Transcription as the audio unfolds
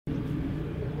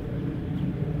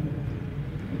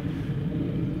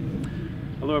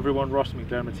Hello everyone, Ross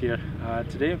McDermid here.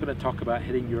 Today I'm going to talk about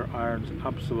hitting your irons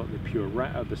absolutely pure, right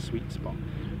out of the sweet spot.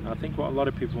 And I think what a lot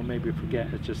of people maybe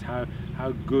forget is just how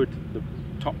good the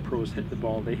top pros hit the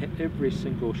ball. They hit every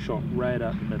single shot right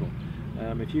out the middle.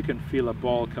 If you can feel a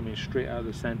ball coming straight out of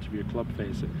the centre of your club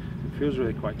face, it feels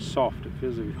really quite soft. It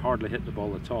feels like you've hardly hit the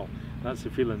ball at all. And that's the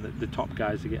feeling that the top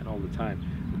guys are getting all the time.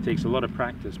 It takes a lot of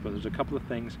practice, but there's a couple of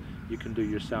things you can do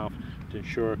yourself to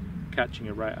ensure catching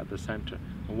it right at the centre.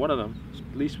 And one of them,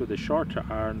 at least with the shorter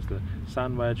irons, the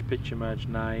sand wedge, pitching wedge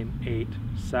 9, 8,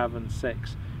 7,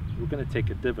 6, we're going to take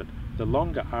a divot. The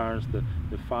longer irons, the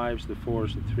 5s, the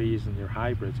 4s, the 3s and your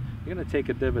hybrids, you're going to take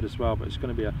a divot as well, but it's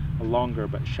going to be a longer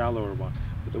but shallower one.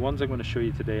 But the ones I'm going to show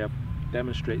you today, I'll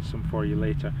demonstrate some for you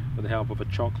later with the help of a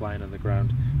chalk line on the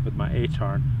ground with my 8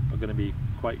 iron, are going to be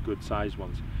quite good size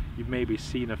ones. You've maybe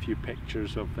seen a few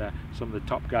pictures of some of the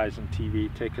top guys on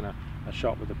TV taking a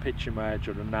shot with a pitching wedge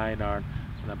or a 9 iron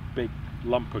and a big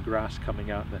lump of grass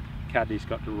coming out, and the caddy's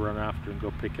got to run after and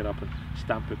go pick it up and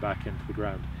stamp it back into the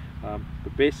ground.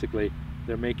 But basically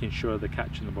they're making sure they're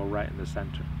catching the ball right in the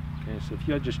centre. Okay, so if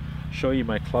I just show you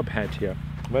my club head here,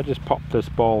 if I just pop this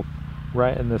ball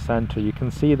right in the centre, you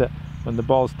can see that when the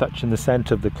ball's touching the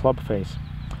centre of the club face,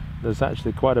 there's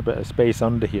actually quite a bit of space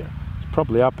under here. It's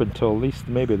probably up until at least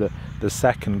maybe the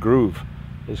second groove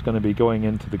is going to be going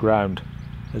into the ground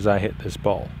as I hit this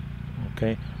ball.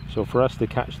 Okay, so for us to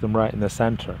catch them right in the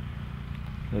centre,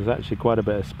 there's actually quite a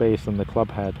bit of space on the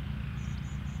club head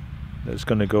that's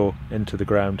going to go into the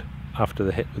ground after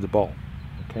the hit with the ball.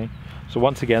 Okay, so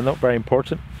once again, not very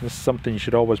important, this is something you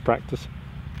should always practice,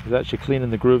 is actually cleaning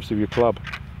the grooves of your club,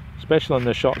 especially on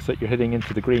the shots that you're hitting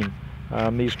into the green.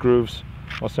 These grooves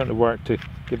will certainly work to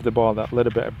give the ball that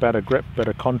little bit of better grip,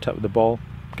 better contact with the ball,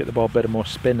 get the ball a bit more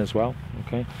spin as well.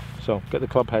 Okay, so get the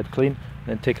club head clean and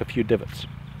then take a few divots.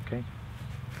 Okay.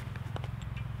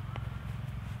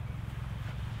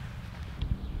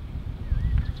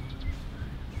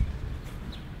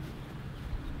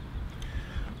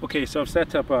 Okay, so I've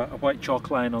set up a white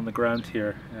chalk line on the ground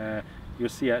here. You'll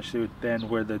see actually then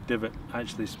where the divot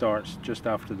actually starts just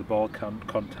after the ball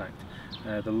contact.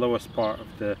 The lowest part of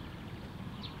the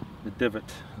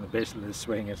divot, basically the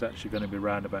swing, is actually going to be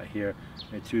round about here,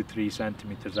 maybe 2-3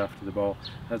 centimeters after the ball.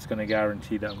 That's going to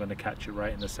guarantee that I'm going to catch it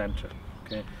right in the center.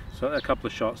 Okay, so a couple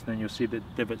of shots, then you'll see the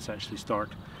divots actually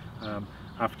start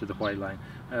after the white line.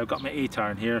 I've got my 8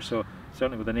 iron here, so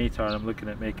certainly with an 8 iron I'm looking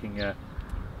at making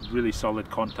really solid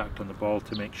contact on the ball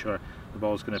to make sure the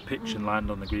ball is going to pitch and land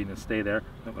on the green and stay there,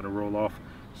 not going to roll off.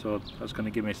 So that's going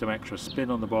to give me some extra spin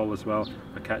on the ball as well.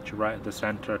 I catch it right at the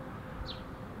center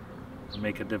and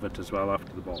make a divot as well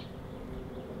after the ball.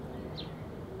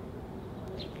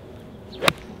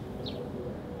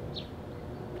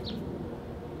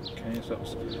 Okay, so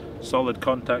it's solid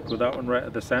contact with that one right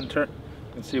at the center.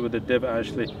 You can see where the divot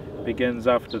actually begins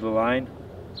after the line.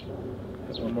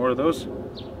 Get one more of those.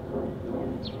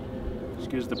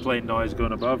 Excuse the plane noise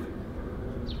going above.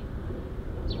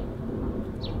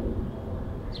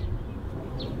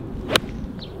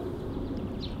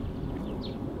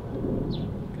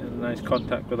 Get a nice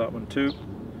contact with that one too.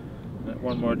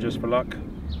 One more just for luck.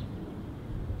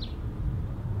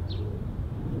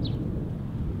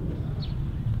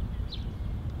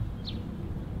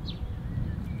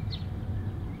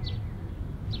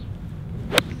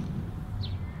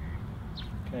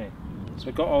 Okay. So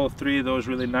I got all 3 of those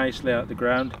really nicely out the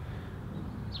ground.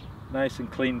 Nice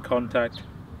and clean contact.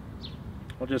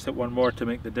 I'll just hit one more to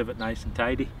make the divot nice and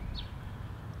tidy.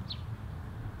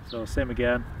 So same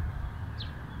again.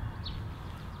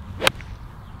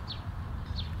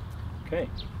 Okay.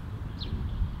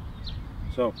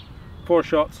 So 4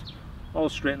 shots, all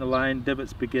straight in the line,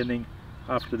 divots beginning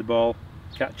after the ball,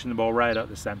 catching the ball right out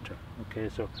the center. Okay,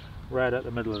 so right at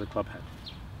the middle of the club head.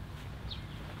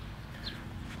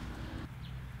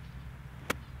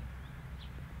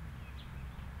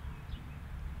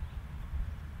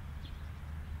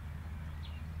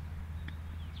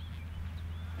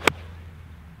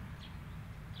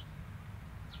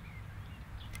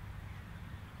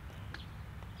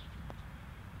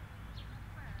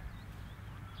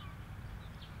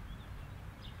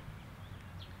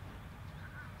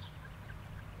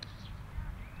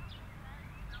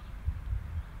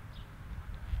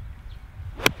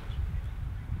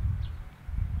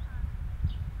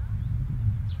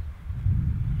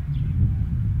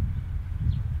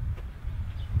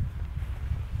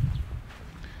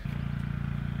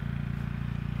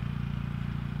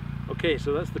 Okay,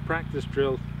 so that's the practice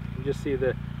drill. You just see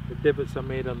the divots I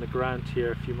made on the ground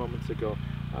here a few moments ago.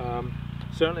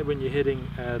 Certainly when you're hitting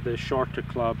the shorter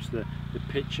clubs, the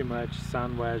pitching wedge,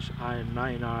 sand wedge, iron,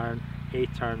 9 iron, 8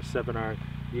 iron, 7 iron,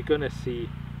 you're going to see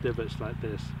divots like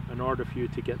this in order for you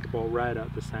to get the ball right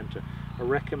out the center. I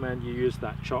recommend you use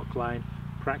that chalk line,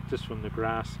 practice from the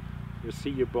grass. You'll see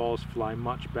your balls fly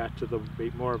much better. There'll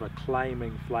be more of a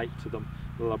climbing flight to them.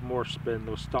 They'll have more spin,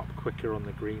 they'll stop quicker on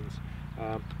the greens.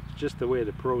 It's just the way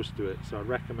the pros do it, so I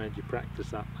recommend you practice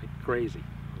that like crazy.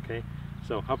 Okay,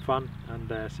 so have fun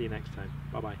and see you next time.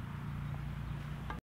 Bye bye.